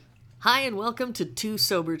Hi, and welcome to Two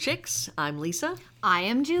Sober Chicks. I'm Lisa. I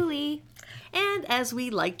am Julie. And as we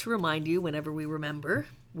like to remind you whenever we remember,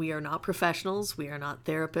 we are not professionals. We are not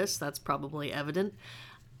therapists. That's probably evident.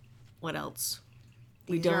 What else?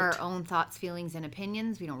 These are our own thoughts, feelings, and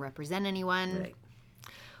opinions. We don't represent anyone. Right.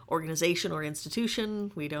 Organization or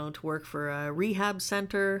institution. We don't work for a rehab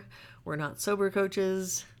center. We're not sober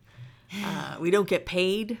coaches. We don't get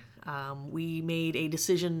paid. We made a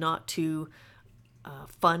decision not to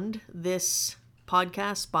fund this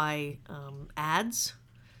podcast by ads.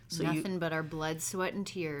 So nothing but our blood, sweat, and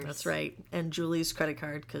tears. That's right. And Julie's credit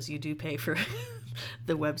card, because you do pay for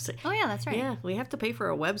the website. Oh, yeah, that's right. Yeah, we have to pay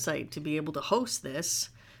for a website to be able to host this.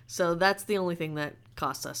 So that's the only thing that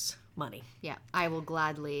costs us money. Yeah, I will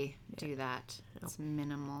gladly do that. It's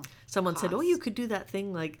minimal. Someone said, oh, you could do that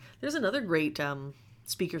thing. Like, there's another great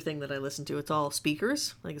speaker thing that I listen to. It's all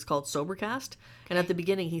speakers. Like, it's called Sobercast. And at the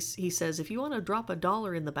beginning, he says, if you want to drop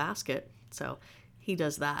 $1 in the basket, so he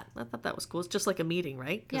does that. I thought that was cool. It's just like a meeting,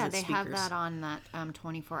 right? Yeah, they have that on that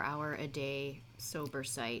 24-hour-a-day sober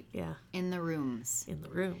site. Yeah. In the rooms. In the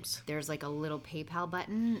rooms. There's like a little PayPal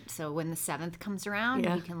button. So when the 7th comes around,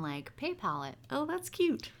 you can like PayPal it. Oh, that's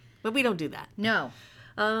cute. But we don't do that. No.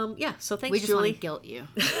 Yeah, so thanks, we just Julie. want to guilt you.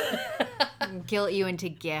 Guilt you into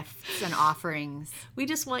gifts and offerings. We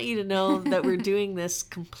just want you to know that we're doing this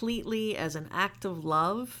completely as an act of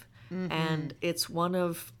love. Mm-hmm. And it's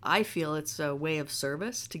I feel it's a way of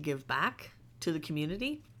service to give back to the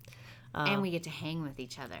community. And we get to hang with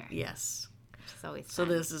each other. Yes. It's always fun. So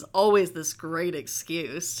this is always this great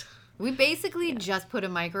excuse. We basically just put a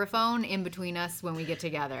microphone in between us when we get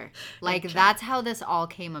together. Like, that's how this all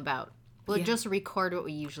came about. We'll just record what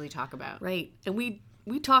we usually talk about. Right. And we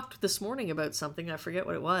talked this morning about something. I forget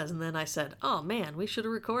what it was. And then I said, oh, man, we should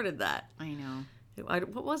have recorded that. I know.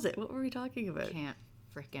 What was it? What were we talking about? Can't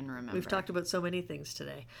freaking remember. We've talked about so many things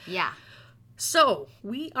today. Yeah. So,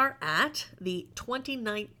 we are at the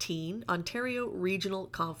 2019 Ontario Regional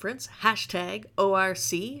Conference,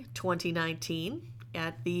 #ORC 2019,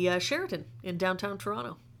 at the Sheraton in downtown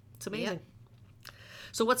Toronto. It's amazing. Yep.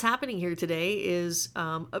 So what's happening here today is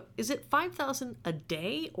it 5,000 a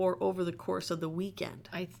day or over the course of the weekend?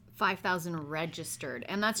 5,000 registered.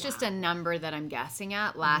 And that's just a number that I'm guessing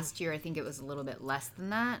at. Last year, I think it was a little bit less than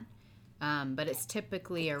that. But it's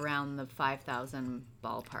typically around the 5,000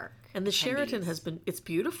 ballpark. And the Sheraton it's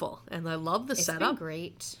beautiful. And I love the setup. It's been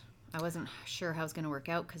great. I wasn't sure how it's going to work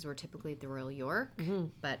out because we're typically at the Royal York.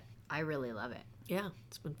 But I really love it. Yeah,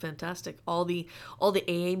 it's been fantastic. All the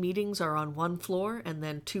AA meetings are on one floor, and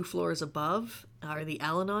then 2 floors above are the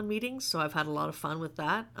Al-Anon meetings. So I've had a lot of fun with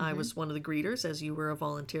that. I was one of the greeters, as you were a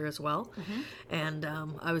volunteer as well. And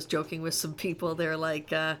I was joking with some people. They're like,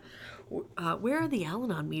 where are the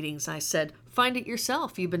Al-Anon meetings? I said, find it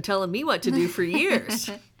yourself. You've been telling me what to do for years.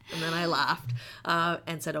 And then I laughed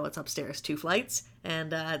and said, oh, it's upstairs, 2 flights.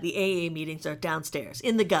 And the AA meetings are downstairs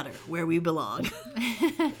in the gutter where we belong.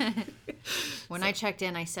 When I checked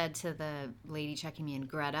in, I said to the lady checking me in,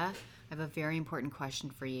 Greta, I have a very important question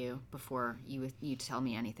for you before you tell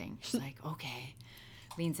me anything. She's like, okay.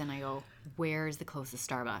 Leans in, I go, where's the closest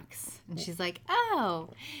Starbucks? And she's like,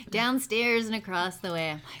 oh, downstairs and across the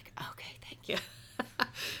way. I'm like, okay, thank you.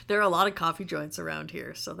 There are a lot of coffee joints around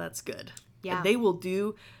here, so that's good. Yeah. And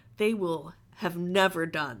they will have never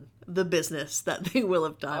done the business that they will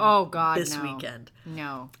have done this weekend.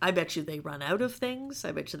 No. I bet you they run out of things.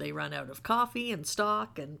 I bet you they run out of coffee and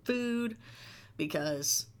stock and food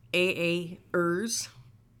because AAers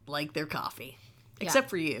like their coffee.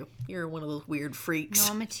 Except for you. You're one of those weird freaks.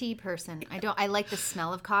 No, I'm a tea person. I like the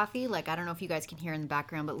smell of coffee. Like, I don't know if you guys can hear in the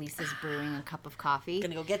background, but Lisa's brewing a cup of coffee.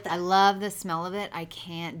 Gonna go get that. I love the smell of it. I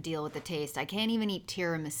can't deal with the taste. I can't even eat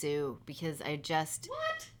tiramisu because I just...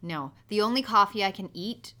 What? No. The only coffee I can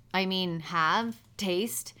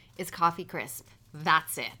taste, is Coffee Crisp.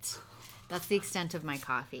 That's it. That's the extent of my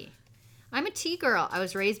coffee. I'm a tea girl. I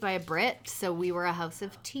was raised by a Brit, so we were a house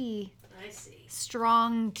of tea. I see.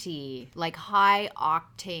 Strong tea, like high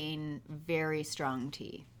octane, very strong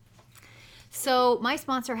tea. So my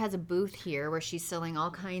sponsor has a booth here where she's selling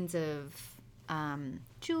all kinds of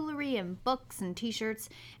jewelry and books and t-shirts.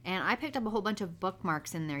 And I picked up a whole bunch of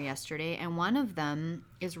bookmarks in there yesterday. And one of them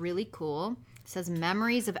is really cool. It says,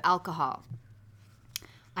 Memories of Alcohol.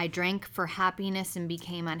 I drank for happiness and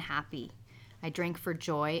became unhappy. I drank for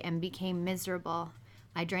joy and became miserable.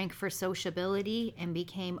 I drank for sociability and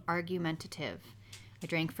became argumentative. I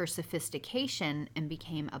drank for sophistication and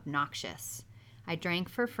became obnoxious. I drank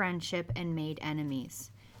for friendship and made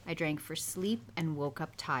enemies. I drank for sleep and woke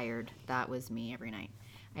up tired. That was me every night.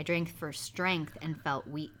 I drank for strength and felt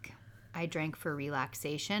weak. I drank for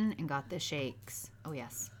relaxation and got the shakes. Oh,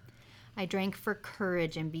 yes. I drank for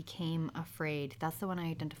courage and became afraid. That's the one I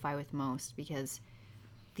identify with most because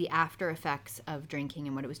the after effects of drinking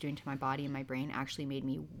and what it was doing to my body and my brain actually made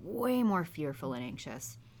me way more fearful and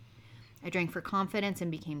anxious. I drank for confidence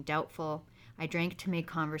and became doubtful. I drank to make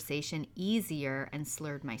conversation easier and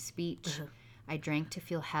slurred my speech. I drank to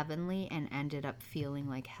feel heavenly and ended up feeling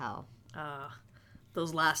like hell.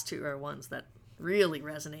 Those last two are ones that really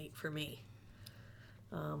resonate for me.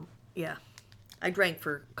 Yeah. I drank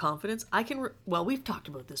for confidence. We've talked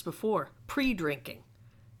about this before. Pre-drinking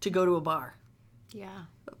to go to a bar. Yeah.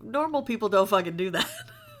 Normal people don't fucking do that.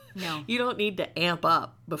 No. You don't need to amp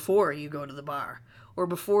up before you go to the bar or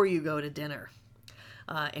before you go to dinner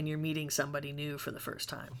and you're meeting somebody new for the first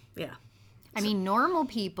time. Yeah. I mean, normal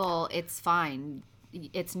people, it's fine.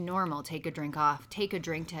 It's normal. Take a drink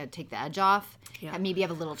to take the edge off. Yeah. And maybe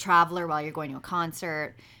have a little traveler while you're going to a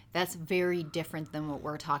concert. That's very different than what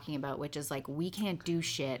we're talking about, which is like we can't do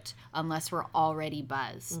shit unless we're already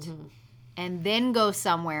buzzed. Mm-hmm. And then go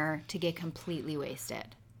somewhere to get completely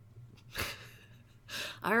wasted.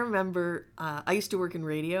 I remember, I used to work in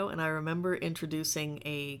radio, and I remember introducing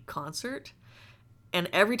a concert. And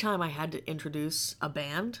every time I had to introduce a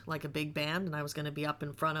band, like a big band, and I was going to be up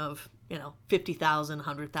in front of, 50,000,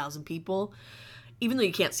 100,000 people, even though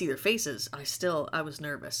you can't see their faces, I was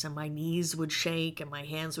nervous, and my knees would shake and my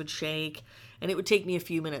hands would shake, and it would take me a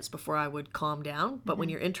few minutes before I would calm down. But when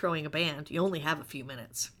you're introing a band, you only have a few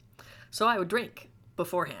minutes. So I would drink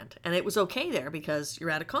beforehand, and it was okay there because you're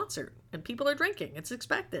at a concert and people are drinking. It's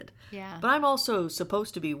expected. Yeah. But I'm also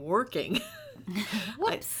supposed to be working.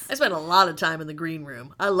 Whoops. I spent a lot of time in the green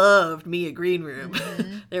room. I loved me a green room.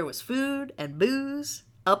 Mm-hmm. There was food and booze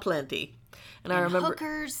aplenty. And I remember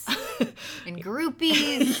hookers and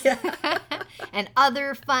groupies and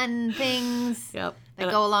other fun things that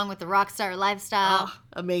go along with the rock star lifestyle. Oh,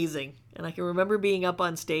 amazing. And I can remember being up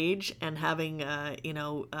on stage and having,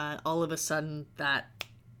 all of a sudden that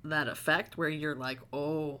effect where you're like,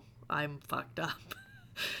 oh, I'm fucked up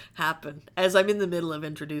happen as I'm in the middle of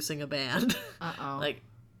introducing a band. Uh-oh. Like,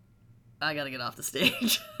 I gotta get off the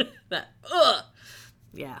stage.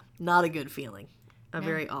 Yeah, not a good feeling.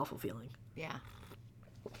 Very awful feeling. Yeah.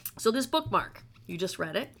 So this bookmark, you just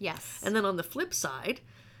read it? Yes. And then on the flip side,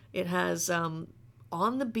 it has on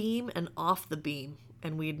the beam and off the beam.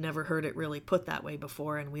 And we had never heard it really put that way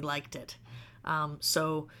before, and we liked it.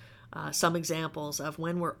 Some examples of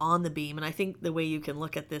when we're on the beam, and I think the way you can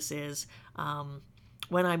look at this is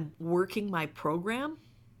when I'm working my program,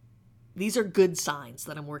 these are good signs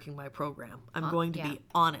that I'm working my program. I'm going to be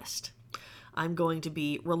honest. I'm going to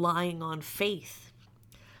be relying on faith.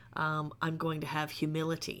 I'm going to have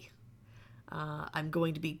humility. I'm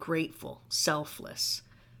going to be grateful, selfless,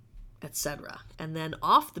 etc. And then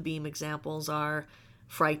off the beam examples are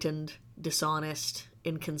frightened, dishonest,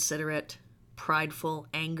 inconsiderate, prideful,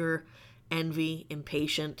 anger, envy,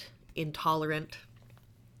 impatient, intolerant.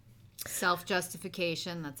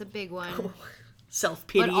 Self-justification, that's a big one.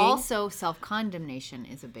 Self-pitying. But also self-condemnation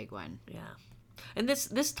is a big one. Yeah. And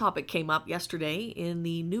this topic came up yesterday in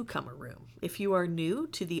the newcomer room. If you are new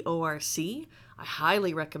to the ORC, I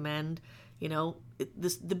highly recommend,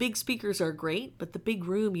 the big speakers are great, but the big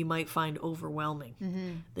room you might find overwhelming. Mm-hmm.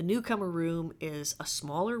 The newcomer room is a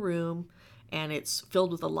smaller room, and it's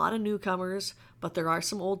filled with a lot of newcomers, but there are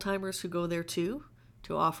some old-timers who go there too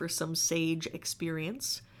to offer some sage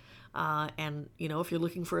experience. And, if you're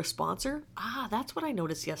looking for a sponsor, that's what I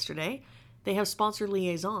noticed yesterday. They have sponsor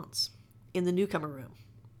liaisons in the newcomer room.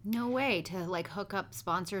 No way, to hook up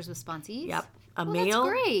sponsors with sponsees? Yep. A male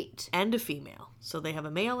that's great. And a female. So they have a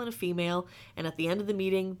male and a female, and at the end of the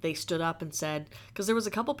meeting, they stood up and said, because there was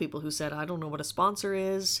a couple people who said, I don't know what a sponsor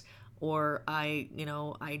is, or I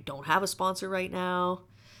don't have a sponsor right now.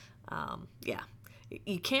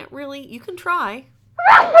 You can't really, you can try.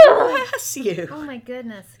 Bless you. Oh my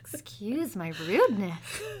goodness. Excuse my rudeness.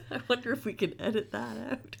 I wonder if we can edit that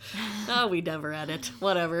out. Oh, we never edit.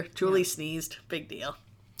 Whatever. Julie sneezed. Big deal.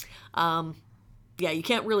 You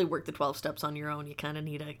can't really work the 12 steps on your own. You kind of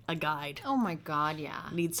need a guide. Oh my God, yeah.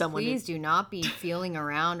 Need someone. Please do not be feeling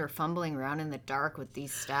around or fumbling around in the dark with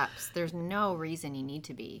these steps. There's no reason you need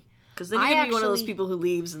to be. Because then you're going to be one of those people who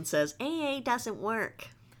leaves and says, AA doesn't work.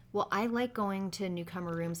 Well, I like going to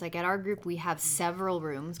newcomer rooms. Like at our group, we have several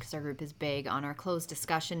rooms because our group is big on our closed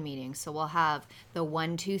discussion meetings. So we'll have the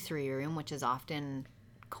 1, 2, 3 room, which is often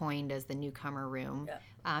coined as the newcomer room.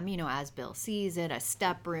 Yeah. As Bill sees it, a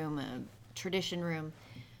step room, a tradition room.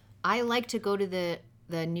 I like to go to the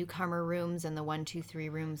the newcomer rooms and the 1, 2, 3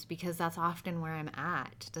 rooms, because that's often where I'm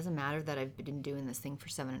at. It doesn't matter that I've been doing this thing for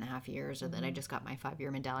 7.5 years or that I just got my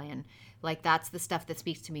 5-year medallion. Like, that's the stuff that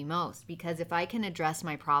speaks to me most, because if I can address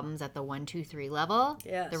my problems at the 1, 2, 3 level,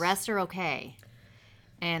 the rest are okay.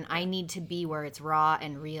 And I need to be where it's raw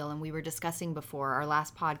and real. And we were discussing before, our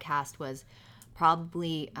last podcast was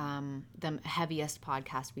probably the heaviest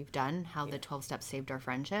podcast we've done, how the 12 steps saved our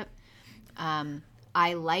friendship.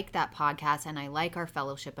 I like that podcast, and I like our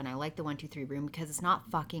fellowship, and I like the 1, 2, 3 room because it's not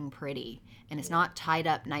fucking pretty, and it's not tied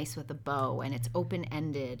up nice with a bow, and it's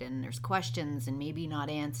open-ended, and there's questions and maybe not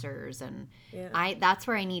answers, and that's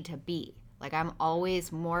where I need to be. Like, I'm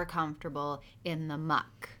always more comfortable in the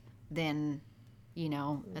muck than, you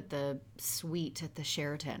know, at the suite at the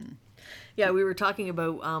Sheraton. Yeah, we were talking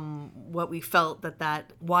about what we felt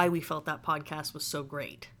why we felt that podcast was so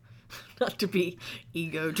great. Not to be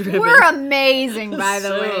ego-driven. We're amazing, by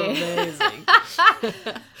the way. Amazing.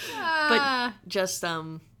 But just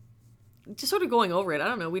sort of going over it. I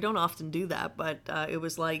don't know. We don't often do that, but it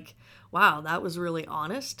was like, wow, that was really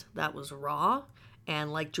honest. That was raw.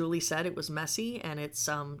 And like Julie said, it was messy, and it's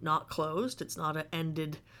not closed. It's not an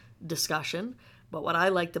ended discussion. But what I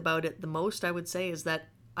liked about it the most, I would say, is that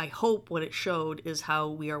I hope what it showed is how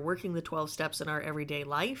we are working the 12 steps in our everyday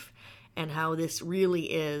life, and how this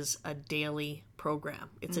really is a daily program.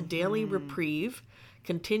 It's a daily reprieve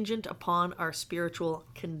contingent upon our spiritual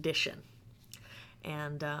condition.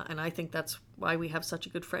 And I think that's why we have such a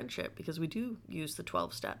good friendship, because we do use the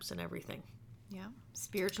 12 steps and everything. Yeah.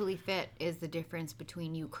 Spiritually fit is the difference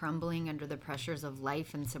between you crumbling under the pressures of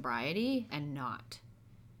life and sobriety and not.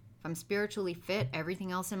 If I'm spiritually fit,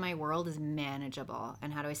 everything else in my world is manageable.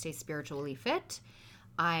 And how do I stay spiritually fit?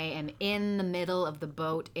 I am in the middle of the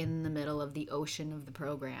boat, in the middle of the ocean of the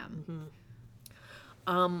program.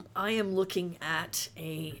 I am looking at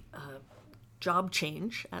a job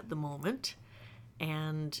change at the moment,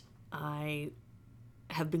 and I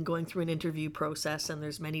have been going through an interview process, and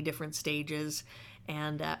there's many different stages.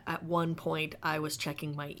 And at one point, I was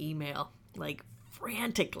checking my email like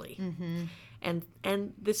frantically.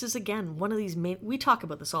 And this is, again, one of these we talk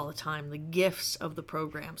about this all the time, the gifts of the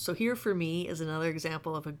program. So here for me is another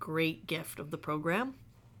example of a great gift of the program,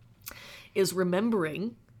 is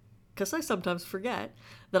remembering, because I sometimes forget,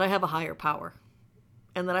 that I have a higher power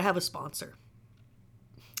and that I have a sponsor.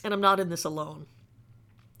 And I'm not in this alone.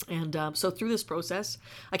 And so through this process,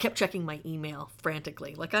 I kept checking my email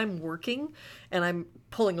frantically. Like, I'm working and I'm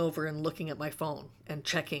pulling over and looking at my phone and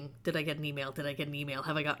checking, did I get an email? Did I get an email?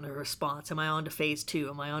 Have I gotten a response? Am I on to phase 2?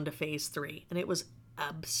 Am I on to phase 3? And it was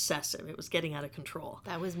obsessive. It was getting out of control.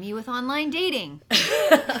 That was me with online dating.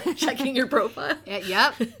 Checking your profile?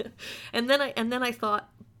 Yep. And then I thought,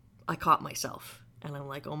 I caught myself. And I'm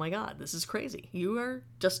like, oh my God, this is crazy. You are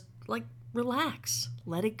just like, relax.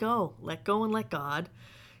 Let it go. Let go and let God.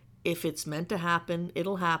 If it's meant to happen,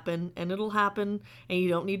 it'll happen, and you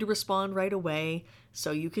don't need to respond right away.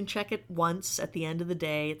 So you can check it once at the end of the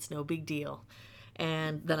day. It's no big deal.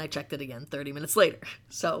 And then I checked it again 30 minutes later.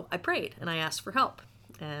 So I prayed and I asked for help.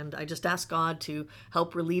 And I just asked God to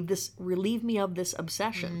help relieve me of this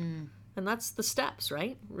obsession. And that's the steps,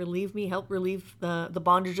 right? Help relieve the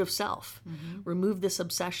bondage of self. Remove this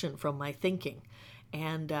obsession from my thinking.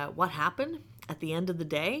 And what happened at the end of the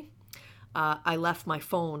day? I left my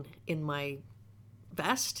phone in my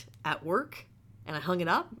vest at work, and I hung it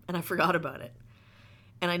up, and I forgot about it.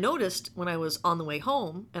 And I noticed when I was on the way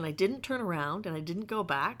home, and I didn't turn around, and I didn't go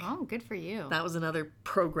back. Oh, good for you. That was another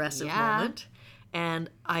progressive moment. And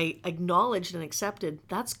I acknowledged and accepted,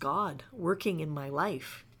 that's God working in my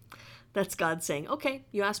life. That's God saying, okay,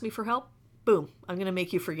 you asked me for help? Boom, I'm going to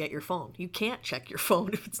make you forget your phone. You can't check your phone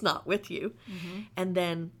if it's not with you. And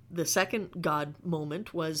then the second God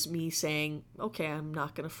moment was me saying, okay, I'm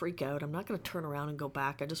not going to freak out. I'm not going to turn around and go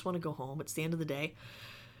back. I just want to go home. It's the end of the day.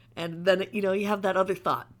 And then, you have that other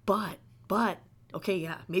thought, but, okay,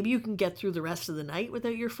 yeah, maybe you can get through the rest of the night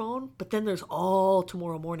without your phone, but then there's all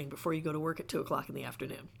tomorrow morning before you go to work at 2:00 in the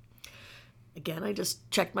afternoon. Again, I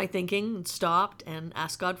just checked my thinking and stopped and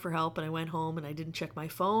asked God for help, and I went home and I didn't check my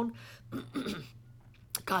phone.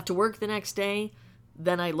 Got to work the next day.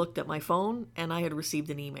 Then I looked at my phone and I had received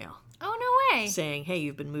an email. Oh, no way. Saying, hey,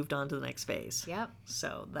 you've been moved on to the next phase. Yep.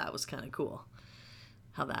 So that was kind of cool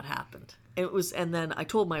how that happened. And then I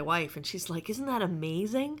told my wife, and she's like, isn't that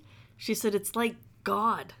amazing? She said, it's like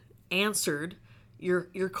God answered your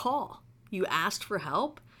call. You asked for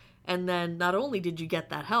help, and then not only did you get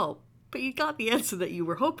that help, but you got the answer that you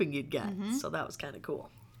were hoping you'd get. So that was kind of cool.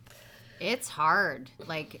 It's hard.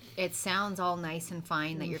 Like, it sounds all nice and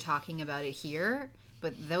fine that you're talking about it here,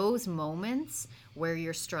 But those moments where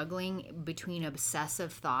you're struggling between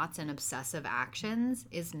obsessive thoughts and obsessive actions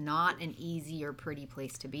is not an easy or pretty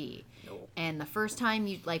place to be. No. And the first time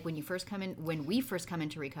when we first come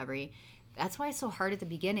into recovery, that's why it's so hard at the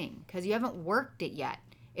beginning, because you haven't worked it yet.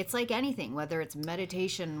 It's like anything, whether it's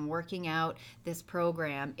meditation, working out, this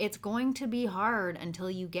program, it's going to be hard until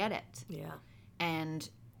you get it. Yeah. And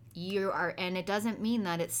it doesn't mean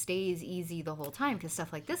that it stays easy the whole time, because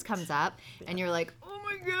stuff like this comes up and you're like, oh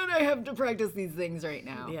my God, I have to practice these things right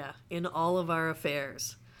now. Yeah. In all of our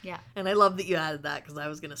affairs. Yeah. And I love that you added that, because I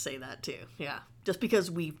was going to say that too. Yeah. Just because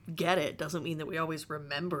we get it doesn't mean that we always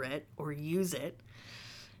remember it or use it.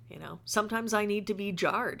 You know, sometimes I need to be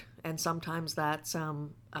jarred, and sometimes that's an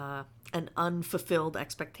unfulfilled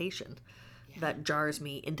expectation that jars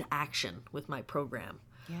me into action with my program.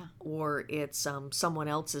 Yeah. Or it's someone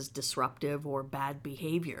else's disruptive or bad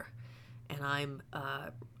behavior, and I'm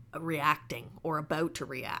reacting or about to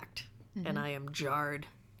react, and I am jarred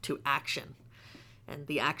to action. And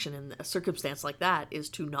the action in a circumstance like that is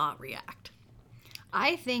to not react.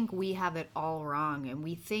 I think we have it all wrong, and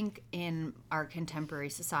we think in our contemporary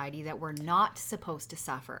society that we're not supposed to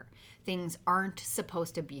suffer. Things aren't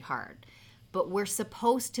supposed to be hard, but we're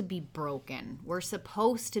supposed to be broken. We're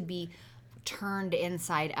supposed to be turned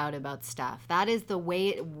inside out about stuff. That is the way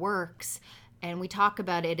it works. And we talk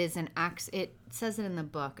about it as it says it in the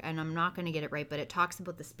book, and I'm not going to get it right, but it talks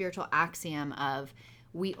about the spiritual axiom of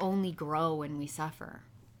we only grow when we suffer.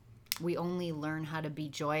 We only learn how to be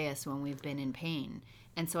joyous when we've been in pain.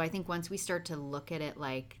 And so I think once we start to look at it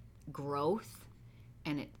like growth,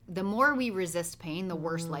 and the more we resist pain, the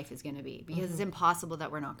worse life is going to be, because it's impossible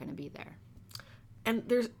that we're not going to be there. And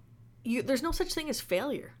there's no such thing as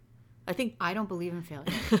failure. I don't believe in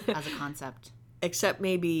failure as a concept. Except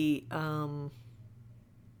maybe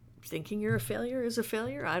thinking you're a failure is a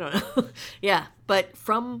failure. I don't know. Yeah, but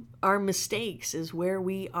from our mistakes is where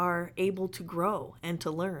we are able to grow and to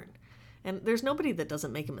learn. And there's nobody that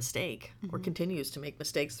doesn't make a mistake or continues to make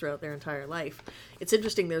mistakes throughout their entire life. It's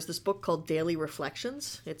interesting. There's this book called Daily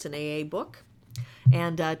Reflections. It's an AA book.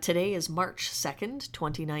 And today is March 2nd,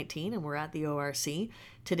 2019, and we're at the ORC.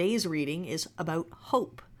 Today's reading is about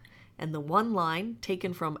hope. And the one line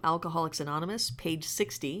taken from Alcoholics Anonymous, page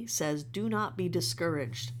 60, says, "Do not be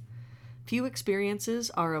discouraged. Few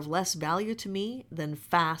experiences are of less value to me than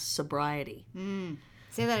fast sobriety."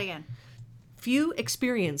 Say that again. Few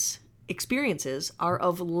experiences are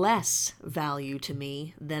of less value to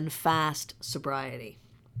me than fast sobriety.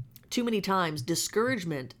 Too many times,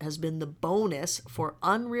 discouragement has been the bonus for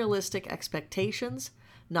unrealistic expectations,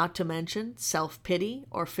 not to mention self-pity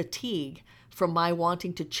or fatigue from my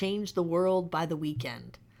wanting to change the world by the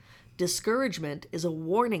weekend. Discouragement is a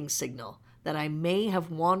warning signal that I may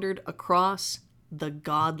have wandered across the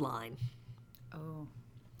God line. Oh,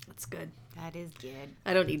 That's good. that is good.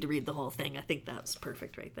 I don't need to read the whole thing. I think that's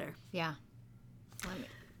perfect right there. Yeah.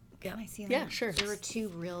 Can I see that? Yeah, sure. There were two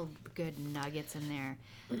real good nuggets in there.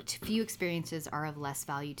 Few experiences are of less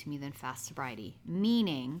value to me than fast sobriety.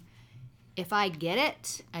 Meaning, if I get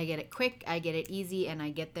it quick, I get it easy, and I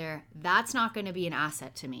get there, that's not going to be an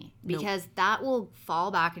asset to me, because that will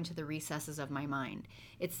fall back into the recesses of my mind.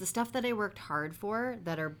 It's the stuff that I worked hard for,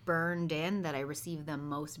 that are burned in, that I receive the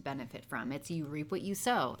most benefit from. It's you reap what you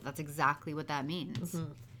sow. That's exactly what that means.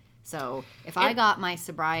 So if I got my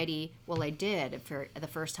sobriety, well, I did for the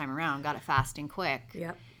first time around, got it fast and quick.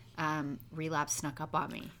 Yep. Relapse snuck up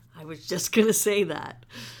on me. I was just going to say that.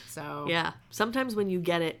 So Yeah. Sometimes when you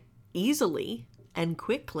get it easily and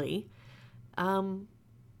quickly,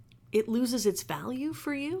 it loses its value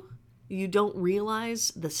for you. You don't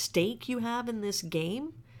realize the stake you have in this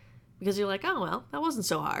game, because you're like, oh, well, that wasn't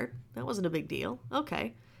so hard. That wasn't a big deal.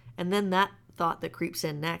 Okay. And then that thought that creeps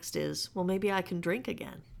in next is, well, maybe I can drink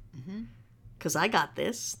again. Because I got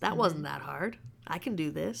this. That wasn't that hard. I can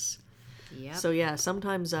do this. Yep. So yeah,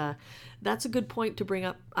 sometimes that's a good point to bring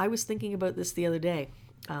up. I was thinking about this the other day.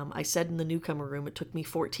 I said in the newcomer room, it took me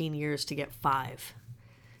 14 years to get 5.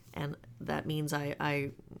 And that means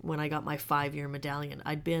I when I got my 5-year medallion,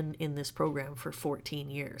 I'd been in this program for 14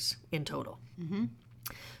 years in total.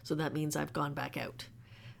 So that means I've gone back out.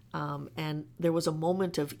 And there was a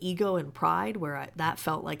moment of ego and pride where that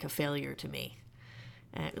felt like a failure to me.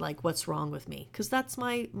 Like, what's wrong with me? Because that's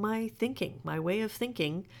my thinking. My way of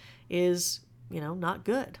thinking is, not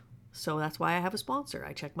good. So that's why I have a sponsor.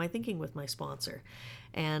 I check my thinking with my sponsor.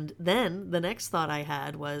 And then the next thought I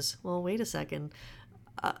had was, well, wait a second.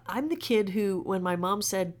 I'm the kid who, when my mom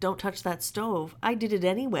said, don't touch that stove, I did it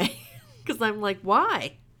anyway. Because I'm like,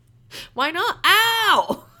 why? Why not?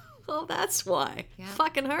 Ow! Oh, that's why. Yeah.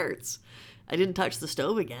 Fucking hurts. I didn't touch the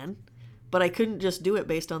stove again. But I couldn't just do it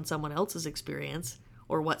based on someone else's experience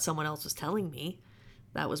or what someone else was telling me.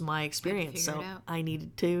 That was my experience. So I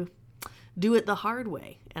needed to do it the hard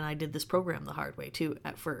way. And I did this program the hard way too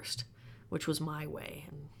at first, which was my way.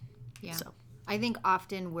 And yeah. So I think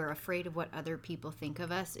often we're afraid of what other people think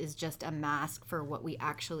of us is just a mask for what we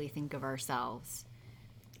actually think of ourselves.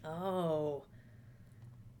 Oh.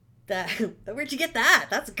 Where'd you get that?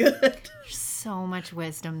 That's good. There's so much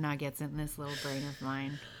wisdom nuggets in this little brain of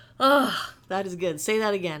mine. Oh, that is good. Say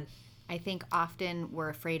that again. I think often we're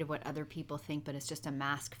afraid of what other people think, but it's just a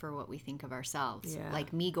mask for what we think of ourselves. Yeah.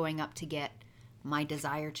 Like me going up to get my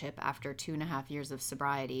desire chip after 2.5 years of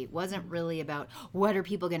sobriety wasn't really about what are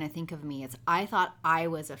people going to think of me. It's I thought I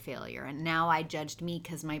was a failure, and now I judged me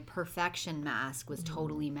because my perfection mask was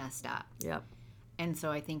totally messed up. Yep. And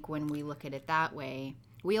so I think when we look at it that way,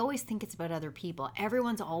 we always think it's about other people.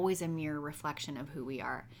 Everyone's always a mirror reflection of who we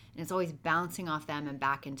are. And it's always bouncing off them and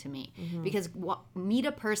back into me. Mm-hmm. Because meet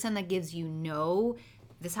a person that gives you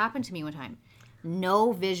this happened to me one time,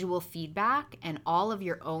 no visual feedback, and all of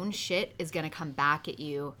your own shit is going to come back at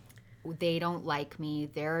you. They don't like me.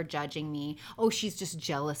 They're judging me. Oh, she's just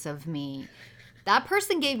jealous of me. That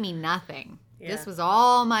person gave me nothing. Yeah. This was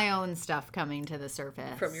all my own stuff coming to the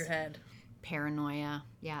surface. From your head. Paranoia.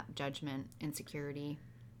 Yeah. Judgment. Insecurity.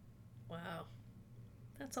 Wow.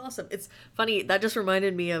 That's awesome. It's funny. That just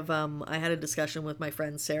reminded me of, I had a discussion with my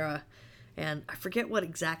friend Sarah, and I forget what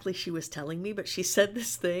exactly she was telling me, but she said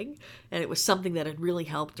this thing, and it was something that had really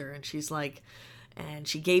helped her. And she's like, and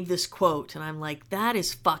she gave this quote, and I'm like, that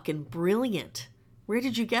is fucking brilliant. Where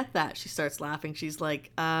did you get that? She starts laughing. She's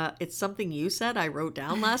like, it's something you said I wrote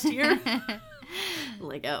down last year. I'm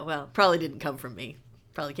like, oh, well, probably didn't come from me.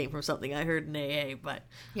 Probably came from something I heard in AA, but...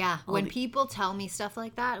 Yeah, when people tell me stuff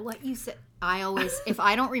like that, what you said, I always, if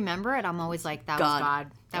I don't remember it, I'm always like, that was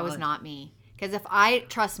God. That was not me. Because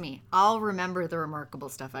trust me, I'll remember the remarkable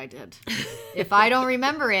stuff I did. If I don't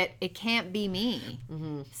remember it, it can't be me.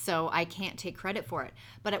 Mm-hmm. So I can't take credit for it.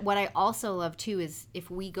 But what I also love, too, is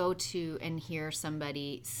if we go to and hear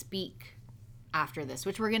somebody speak after this,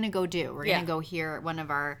 which we're going to go do. We're going to go hear one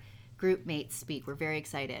of our group mates speak. We're very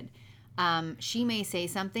excited. She may say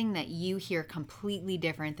something that you hear completely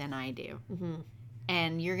different than I do. Mm-hmm.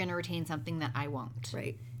 And you're going to retain something that I won't.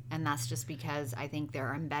 Right. And that's just because I think there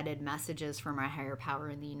are embedded messages from our higher power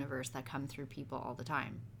in the universe that come through people all the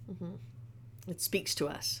time. Mm-hmm. It speaks to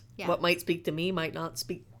us. Yeah. What might speak to me might not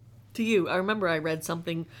speak to you. I remember I read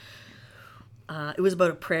something, it was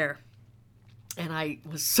about a prayer. And I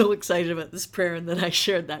was so excited about this prayer, and then I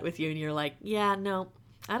shared that with you, and you're like, yeah, no,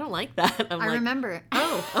 I don't like that. I remember it.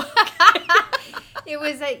 Oh, It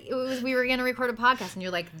was we were going to record a podcast, and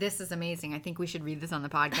you're like, this is amazing. I think we should read this on the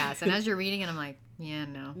podcast. And as you're reading it, I'm like, yeah,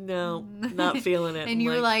 no. No, not feeling it. And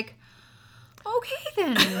you're like, okay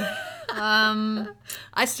then.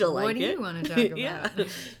 I still like it. What do you want to talk about? Yeah,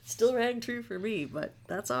 still rang true for me, but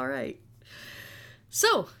that's all right.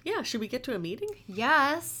 So, yeah, should we get to a meeting?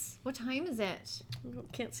 Yes. What time is it?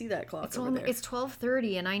 Can't see that clock over there. It's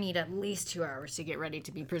 12:30, and I need at least 2 hours to get ready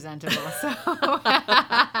to be presentable. So.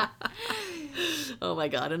 Oh my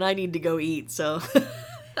God, and I need to go eat, so.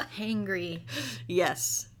 Hangry.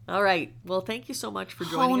 Yes. All right. Well, thank you so much for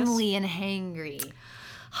joining us. Homely and hangry.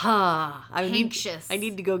 Anxious. I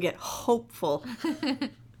need to go get hopeful.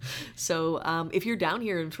 So if you're down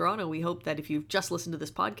here in Toronto, we hope that if you've just listened to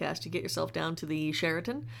this podcast, you get yourself down to the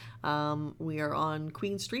Sheraton. We are on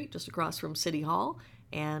Queen Street, just across from City Hall,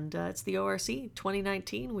 and it's the ORC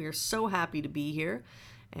 2019. We are so happy to be here,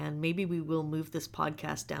 and maybe we will move this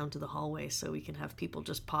podcast down to the hallway so we can have people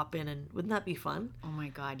just pop in, and wouldn't that be fun? Oh my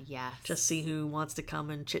God, yes. Just see who wants to come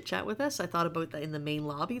and chit-chat with us. I thought about that in the main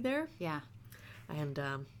lobby there. Yeah. And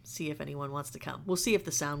see if anyone wants to come. We'll see if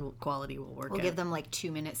the sound quality will work out. We'll give them like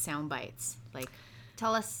 2-minute sound bites. Like,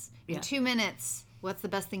 tell us in 2 minutes, what's the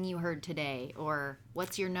best thing you heard today? Or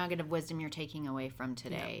what's your nugget of wisdom you're taking away from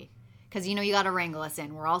today? Because, you got to wrangle us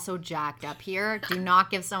in. We're all so jacked up here. Do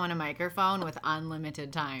not give someone a microphone with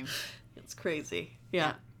unlimited time. It's crazy.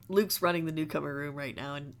 Yeah. Luke's running the newcomer room right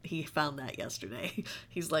now, and he found that yesterday.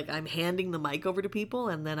 He's like, I'm handing the mic over to people,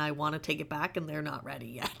 and then I want to take it back, and they're not ready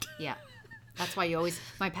yet. Yeah. That's why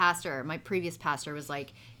my previous pastor was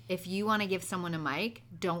like, if you want to give someone a mic,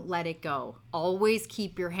 don't let it go. Always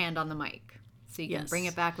keep your hand on the mic so you can bring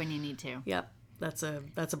it back when you need to. Yep. That's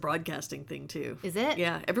a broadcasting thing too. Is it?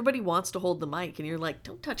 Yeah. Everybody wants to hold the mic, and you're like,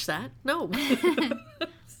 don't touch that. No.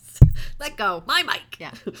 Let go. My mic.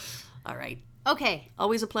 Yeah. All right. Okay.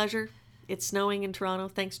 Always a pleasure. It's snowing in Toronto.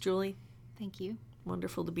 Thanks, Julie. Thank you.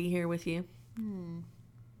 Wonderful to be here with you.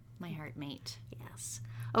 My heart mate. Yes.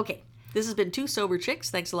 Okay. This has been Two Sober Chicks.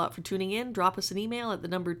 Thanks a lot for tuning in. Drop us an email at the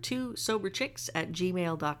number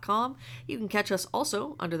 2soberchicks@gmail.com. You can catch us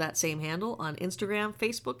also under that same handle on Instagram,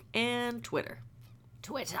 Facebook, and Twitter,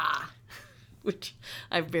 Twitter. which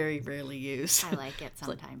I very rarely use. I like it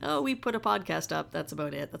sometimes. Oh, we put a podcast up. That's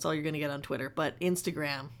about it. That's all you're going to get on Twitter. But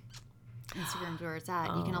Instagram. Instagram's where it's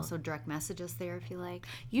at. You can also direct message us there if you like.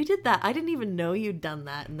 You did that. I didn't even know you'd done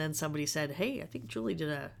that. And then somebody said, hey, I think Julie did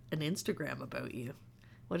an Instagram about you.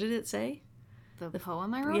 What did it say? The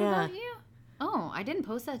poem I wrote about you? Oh, I didn't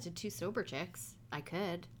post that to Two Sober Chicks. I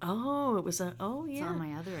could. Oh, it was It's on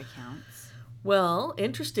my other accounts. Well,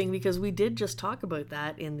 interesting because we did just talk about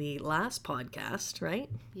that in the last podcast, right?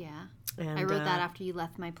 Yeah. And I wrote that after you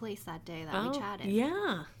left my place that day that we chatted.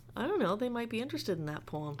 Yeah. I don't know. They might be interested in that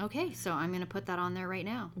poem. Okay, so I'm going to put that on there right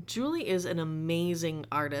now. Julie is an amazing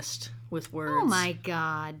artist with words. Oh my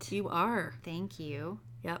God. You are. Thank you.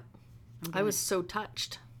 Yep. I was so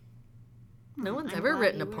touched. No one's I'm ever glad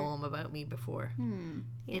written a you were. poem about me before.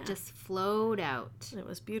 Yeah. It just flowed out. It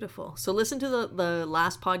was beautiful. So listen to the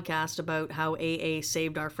last podcast about how AA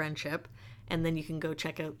saved our friendship, and then you can go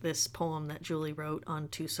check out this poem that Julie wrote on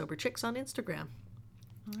Two Sober Chicks on Instagram.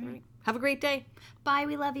 All right. Have a great day. Bye,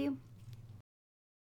 we love you.